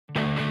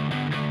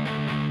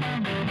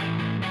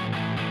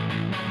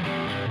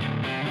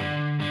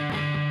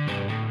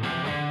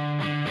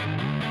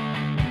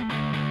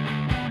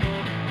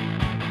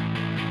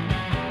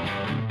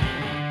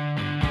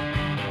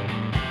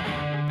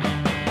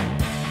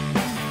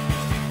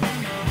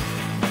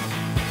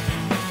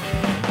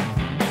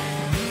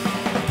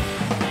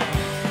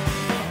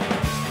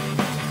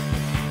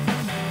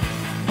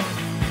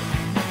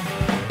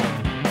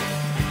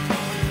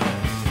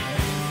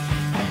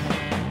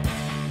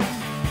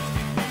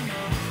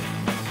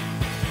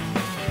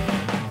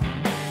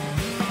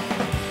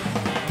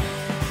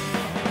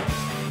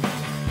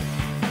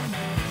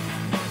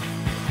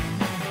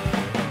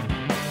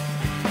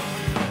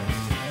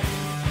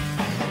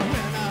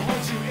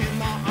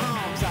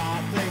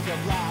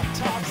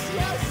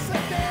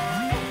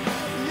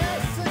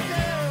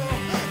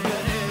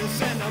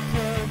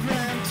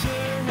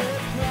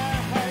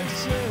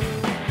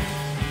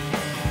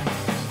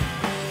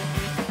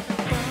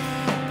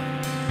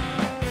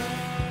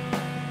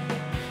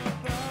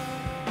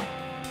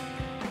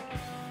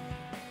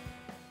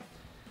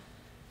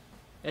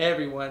Hey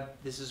everyone,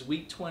 this is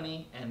week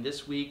 20, and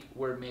this week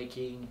we're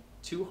making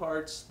two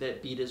hearts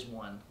that beat as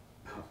one.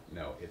 Oh,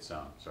 no, it's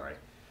sorry,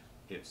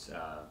 it's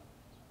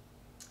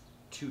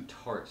two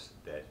tarts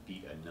that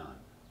beat a nun.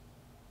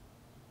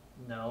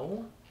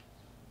 No,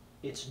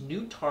 it's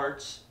new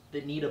tarts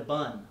that need a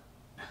bun.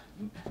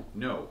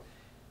 No,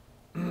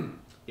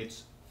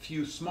 it's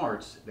few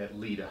smarts that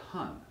lead a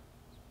hun.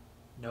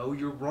 No,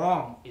 you're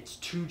wrong. It's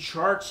two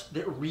charts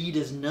that read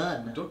as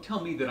none. Don't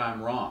tell me that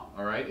I'm wrong,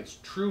 all right? It's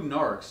true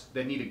narcs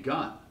that need a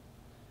gun.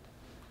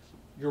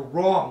 You're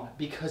wrong,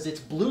 because it's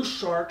blue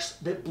sharks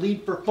that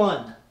bleed for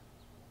fun.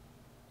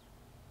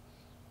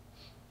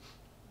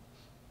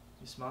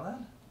 You smell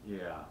that?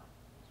 Yeah.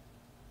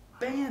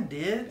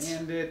 Bandit.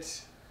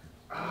 Bandit.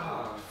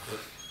 Ah.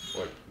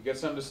 What, you got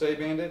something to say,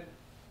 Bandit?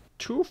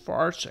 Two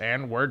farts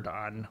and we're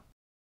done.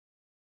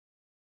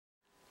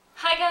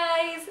 Hi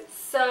guys!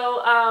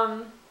 So,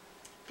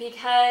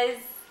 because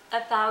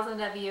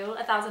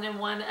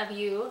 1,001 of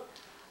you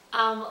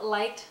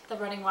liked the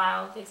Running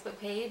Wild Facebook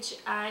page,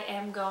 I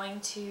am going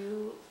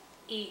to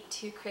eat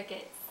 2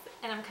 crickets.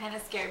 And I'm kind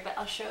of scared, but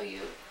I'll show you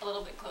a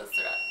little bit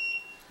closer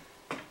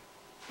up.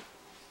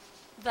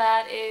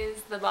 That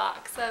is the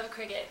box of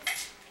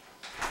crickets.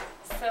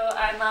 So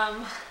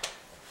I'm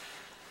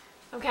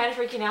kind of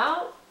freaking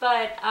out,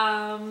 but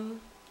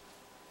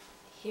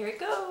here it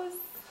goes.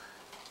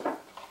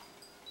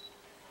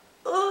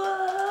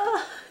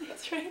 Oh,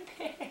 it's right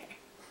there.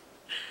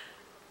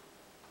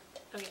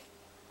 Okay.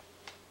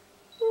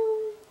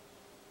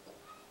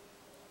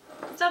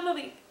 Stop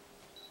moving.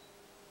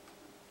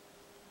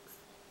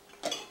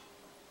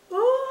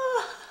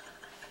 Ooh.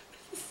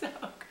 So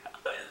gross.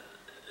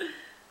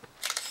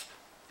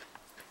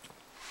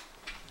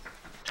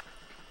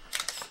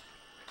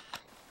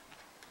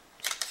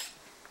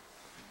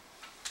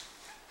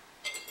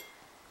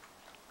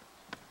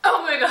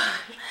 Oh my god.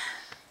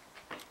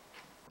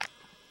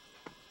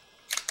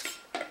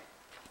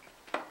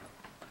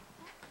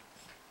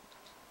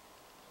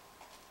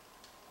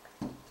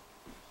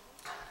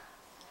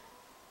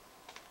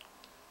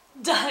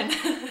 Done.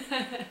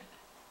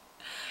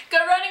 Go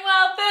Running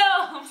Wild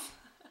Films!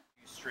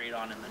 Straight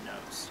on in the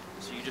nose.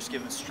 So you just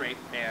give him a straight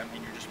bam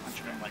and you're just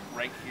punching him like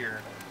right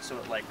here so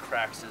it like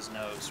cracks his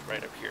nose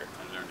right up here.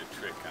 I learned a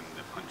trick on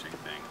the punching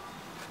thing.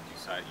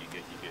 You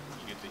get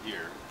to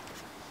here,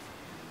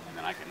 and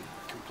then I can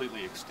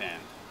completely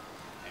extend,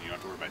 and you don't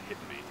have to worry about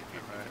hitting me if you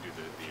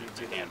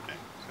do the hand thing.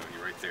 So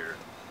you're right there,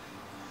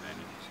 and then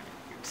you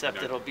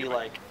Except it'll be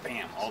like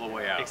bam, all the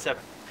way out. Except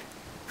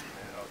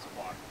oh, it's a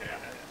block. Yeah.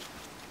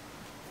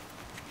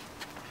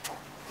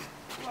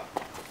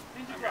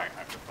 I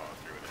have to follow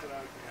through with it.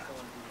 Yeah.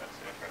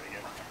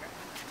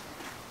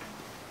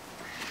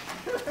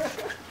 That's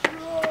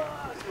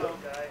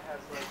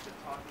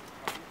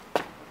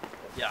it.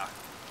 yeah.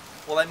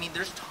 Well, I mean,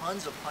 there's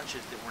tons of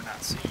punches that we're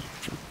not seeing.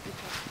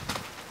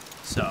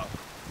 So.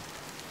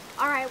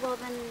 All right. Well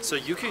then. So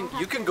you can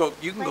go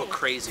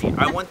crazy.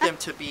 I want them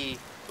to be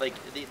like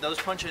those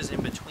punches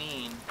in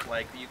between.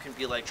 Like you can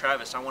be like,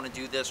 Travis, I want to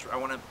do this. I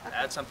want to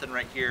add something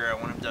right here. I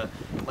want him to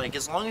like,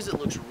 as long as it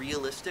looks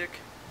realistic,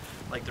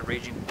 like the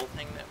raging bull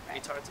thing that I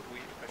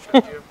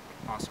showed you.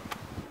 Awesome.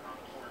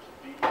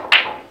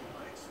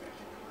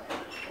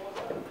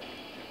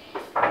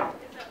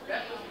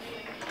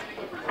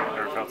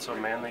 Never felt so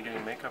manly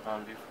getting makeup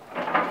on before.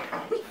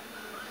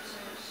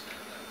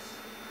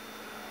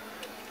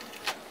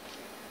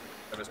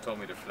 Travis told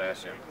me to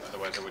flash him,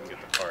 otherwise I wouldn't get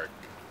the part.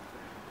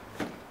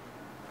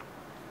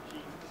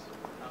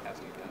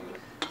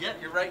 Yeah,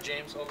 you're right,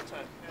 James, all the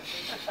time.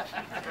 I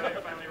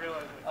finally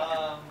realized it.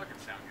 Fucking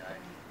sound guy.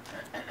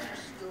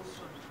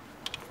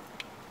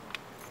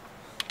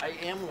 I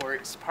am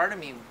worried. Part of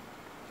me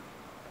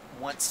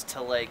wants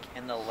to, like,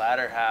 in the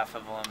latter half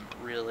of them,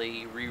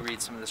 really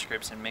reread some of the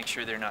scripts and make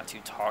sure they're not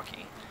too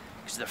talky.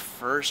 Because the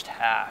first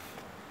half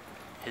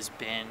has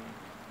been,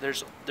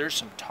 there's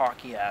some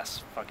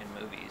talky-ass fucking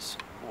movies.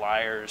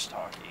 Liars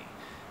talky.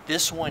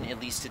 This one, at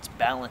least, it's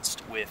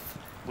balanced with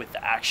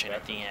the action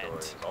at the end.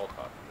 It's all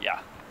talk.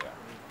 Yeah. Yeah.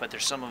 But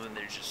there's some of them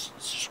that are it's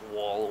just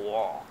wall to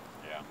wall.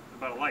 Yeah. What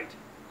about a light?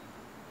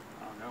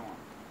 Oh, no one.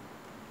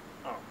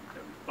 Oh,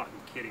 you're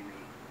fucking kidding me.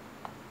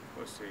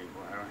 We'll see.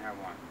 Well, I don't have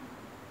one.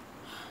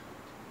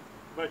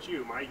 What about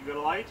you, Mike? You got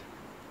a light?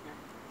 Yeah.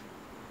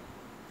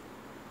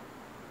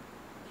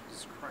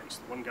 Jesus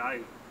Christ. The one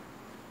guy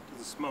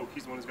doesn't smoke.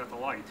 He's the one who's got the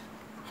light.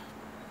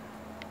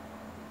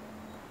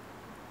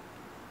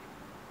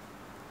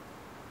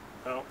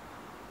 Well,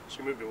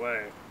 she moved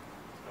away.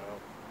 So.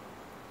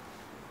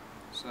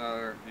 Saw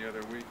her the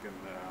other week in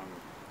the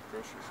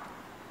grocery store.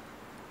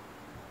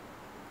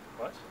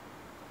 What?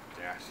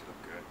 Yeah, she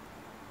looked good.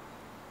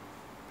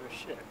 No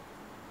shit.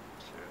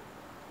 Shit.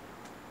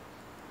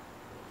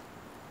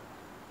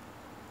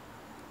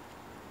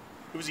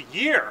 It was a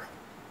year.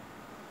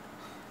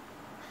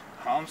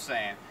 All I'm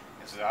saying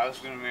is that I was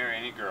going to marry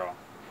any girl,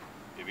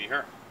 it'd be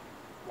her.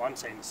 Well, I'm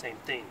saying the same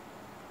thing.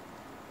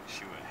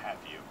 She wouldn't have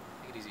you.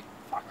 Take it easy.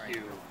 Fuck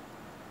you.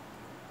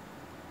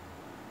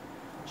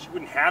 She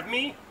wouldn't have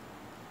me?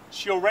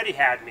 She already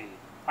had me.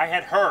 I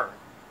had her.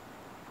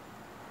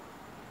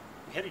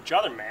 We had each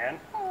other, man.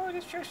 Oh,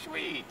 that's so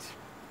sweet.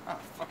 Oh,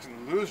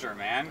 fucking loser,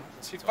 man.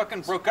 She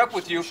fucking broke up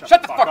with you. Shut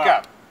Shut the the fuck fuck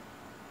up. up.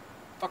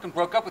 Fucking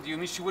broke up with you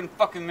means she wouldn't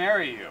fucking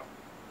marry you.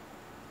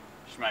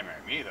 She might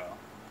marry me, though.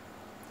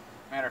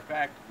 Matter of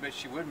fact, I bet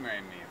she would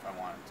marry me if I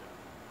wanted to.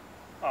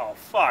 Oh,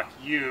 fuck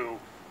you.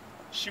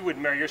 She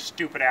wouldn't marry your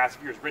stupid ass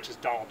if you're as rich as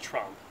Donald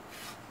Trump.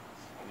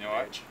 You know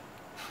what?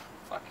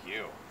 Fuck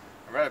you.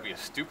 I'd rather be a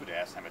stupid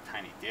ass than have a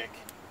tiny dick.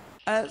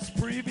 As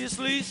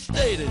previously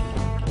stated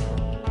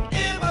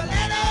in my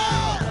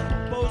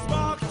letter,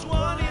 postmarked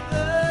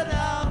 23rd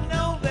of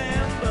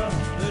November,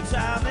 the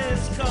time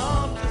has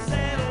come to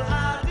settle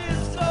our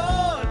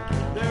discord.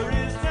 There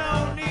is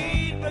no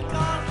need for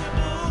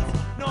constables,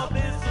 nor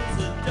pistols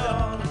at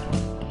dawn.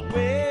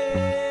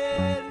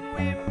 When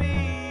we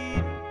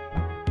meet,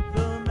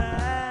 the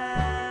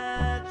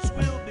match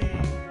will be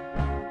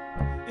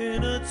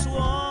in a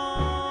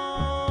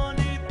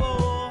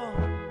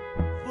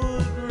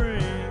 24-foot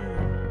ring.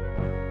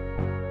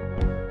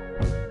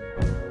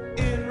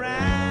 In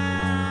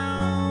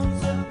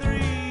rounds of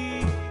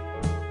 3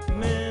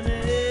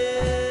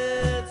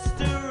 minutes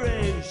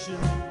duration,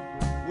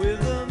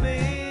 with a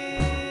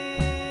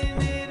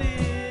minute in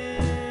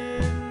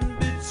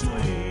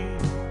between.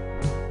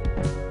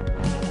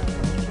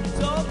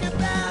 Talk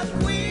about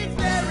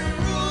Queensbury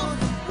Rules,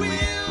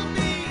 we'll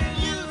be in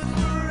use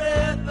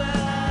forever.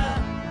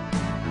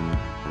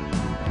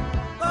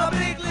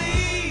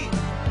 Publicly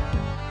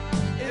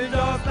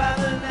endorsed by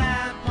the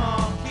Night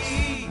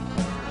Marquee.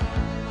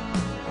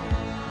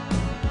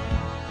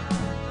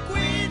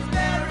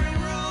 Queensbury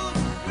Rules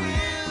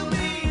will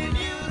be in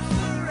use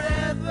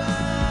forever.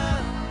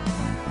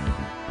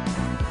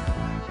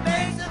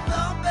 Makes a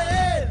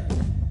thumping,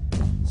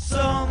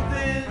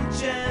 something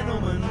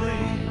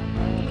gentlemanly.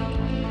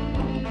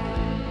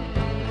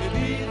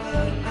 Maybe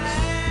the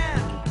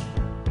man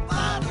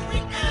of the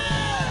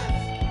weakness.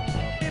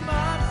 He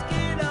must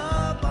get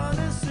up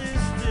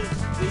unassisted.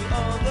 The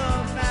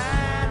other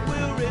man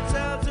will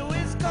return to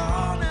his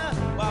corner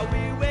while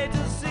we wait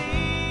to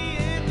see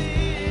if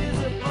his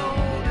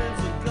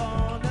opponent's a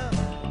corner.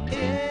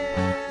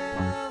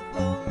 If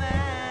the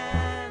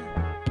man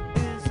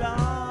is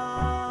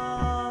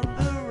on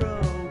the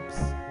ropes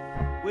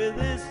with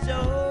his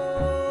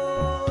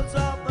toes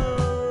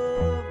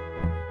above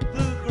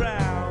the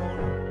ground,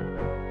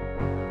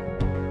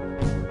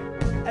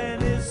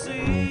 and it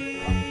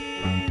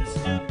seems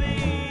to be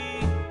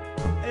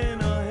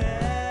in a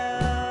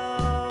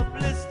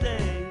helpless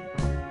state,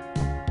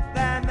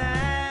 that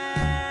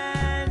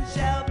man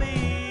shall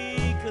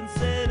be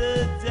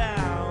considered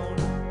down.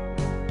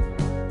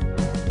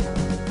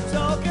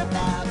 Talk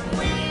about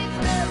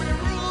Queensbury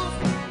Rules,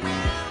 will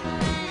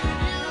be in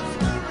use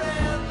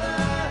forever.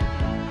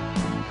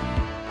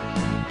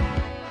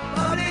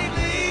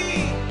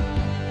 Publicly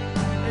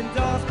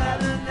endorsed by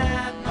the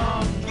Night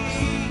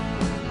Marquee.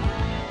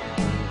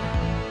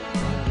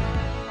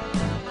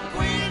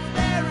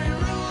 Queensbury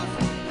Rules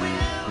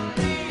will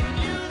be in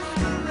use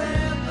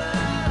forever.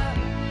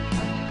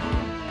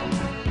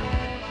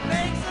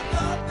 Makes a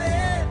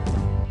puppet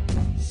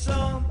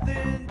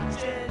something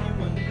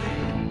genuinely.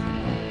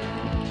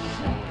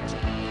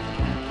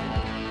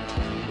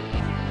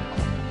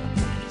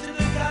 To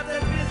the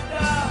goddamn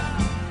mister,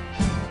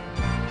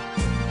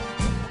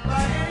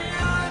 by any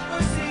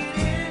unforeseen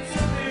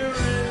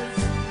interference,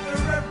 the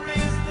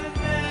referee's the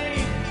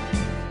name,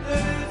 the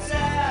new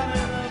time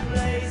and the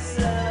place.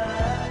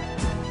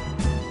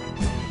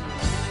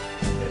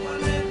 If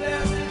one man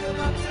fails to come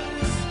up to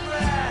the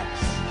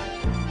scratch,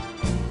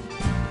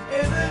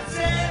 in the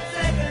 10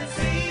 seconds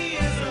he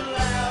is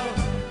allowed,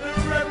 the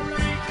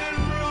referee can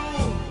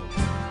rule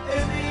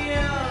in the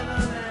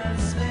other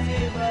man's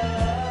favor.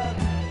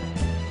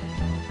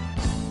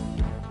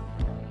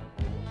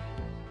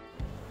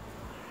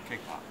 Cake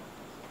pop.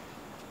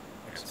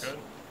 Looks It's- good.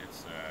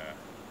 It's a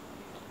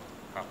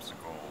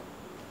popsicle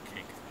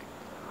cake thing.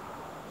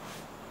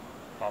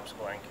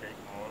 Popsicle and cake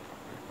in one.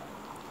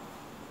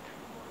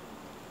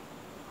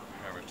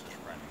 Yeah, Rich's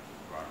friend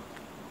brought him.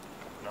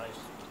 Nice.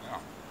 Yeah.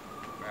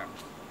 Yeah.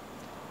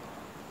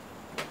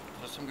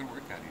 That's some good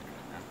work out of you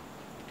today, man.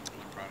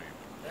 I'm proud of you.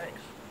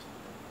 Thanks.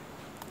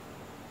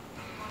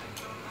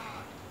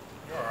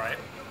 You're alright.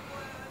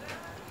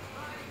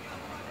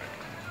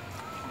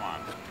 Come on.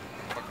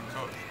 Fucking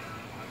coach.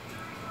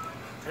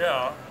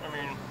 Yeah, I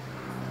mean,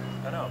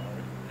 I know.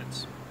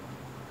 It's.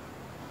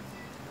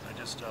 I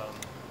just, I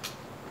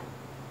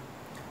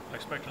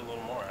expected a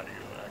little more out of you,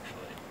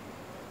 actually.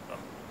 If I'm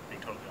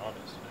being totally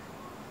honest.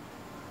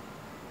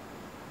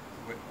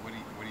 What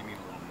do you mean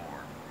a little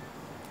more?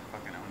 You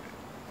fucking owned it.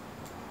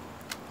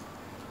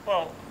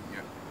 Well,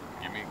 Yeah.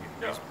 Yeah.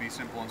 Just be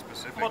simple and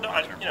specific. well,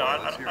 Let's hear it.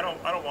 Let's hear it.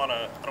 I don't want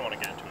to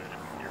get into it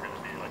if you're going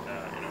to be like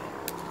that, you know.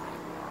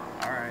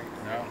 All right.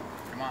 No.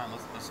 Come on.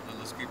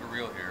 Let's keep it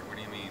real here. What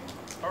do you mean?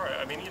 All right.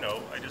 I mean, you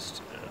know, I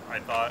just, I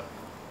thought,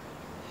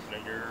 you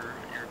know, you're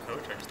a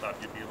coach. I just thought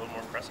you'd be a little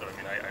more impressive. I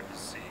mean, I was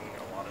seeing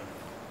a lot of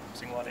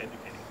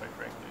indicating, quite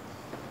frankly.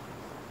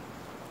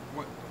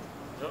 What?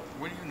 Yep.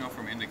 What do you know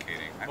from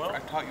indicating? Well,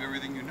 I've taught you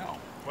everything you know.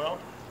 Well,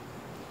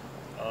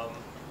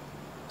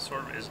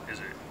 sort of,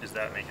 is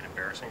that make it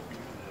embarrassing for you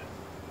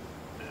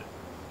that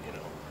you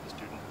know, the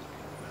student is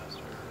being the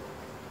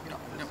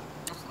master? No,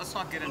 let's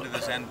not get into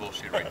this end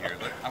bullshit right here.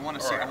 I want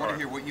to see. Right, I want to right.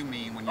 hear what you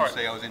mean when you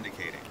say I was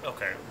indicating.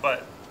 Okay,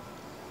 but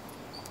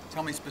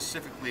Tell me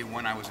specifically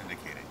when I was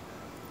indicating.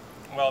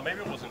 well,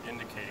 maybe it wasn't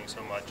indicating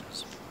so much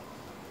as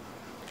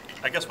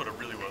I guess what it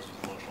really was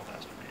emotional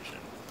masturbation.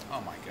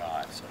 Oh my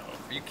God! So,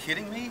 Are you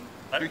kidding me?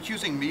 I- You're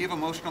accusing me of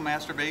emotional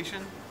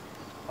masturbation?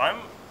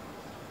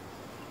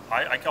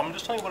 I'm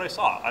just telling you what I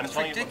saw. I'm That's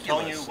telling you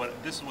ridiculous.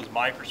 what this was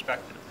my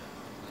perspective.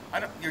 I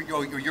don't.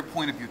 Your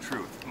point of view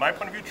truth. My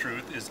point of view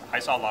truth is I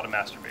saw a lot of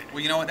masturbating. Well,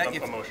 you know what?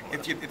 Emotional.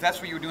 If that's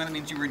what you were doing, that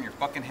means you were in your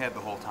fucking head the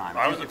whole time.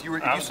 If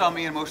you saw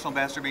me in emotional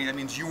masturbating, that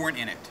means you weren't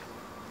in it.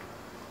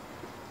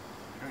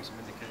 You're doing some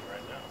indicating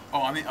right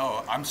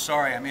now. I'm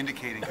sorry. I'm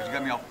indicating because you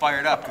got me all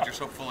fired up because you're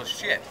so full of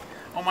shit.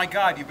 Oh my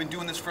God, you've been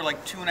doing this for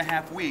like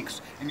 2.5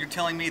 weeks, and you're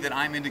telling me that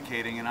I'm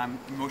indicating and I'm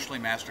emotionally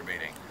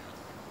masturbating.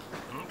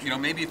 You know,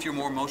 maybe if you're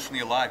more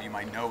emotionally alive, you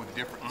might know the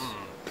difference.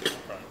 Okay.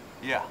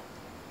 Yeah.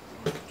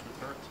 Truth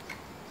hurts.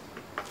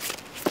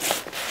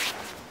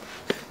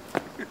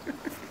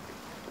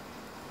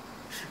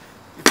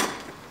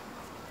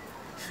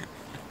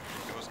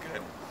 It was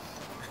good.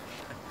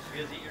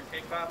 You guys eat your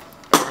cake pop?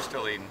 We're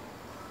still eating.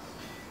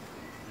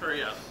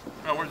 Hurry up.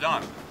 No, we're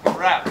done. We're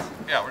wrapped.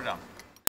 Yeah, we're done.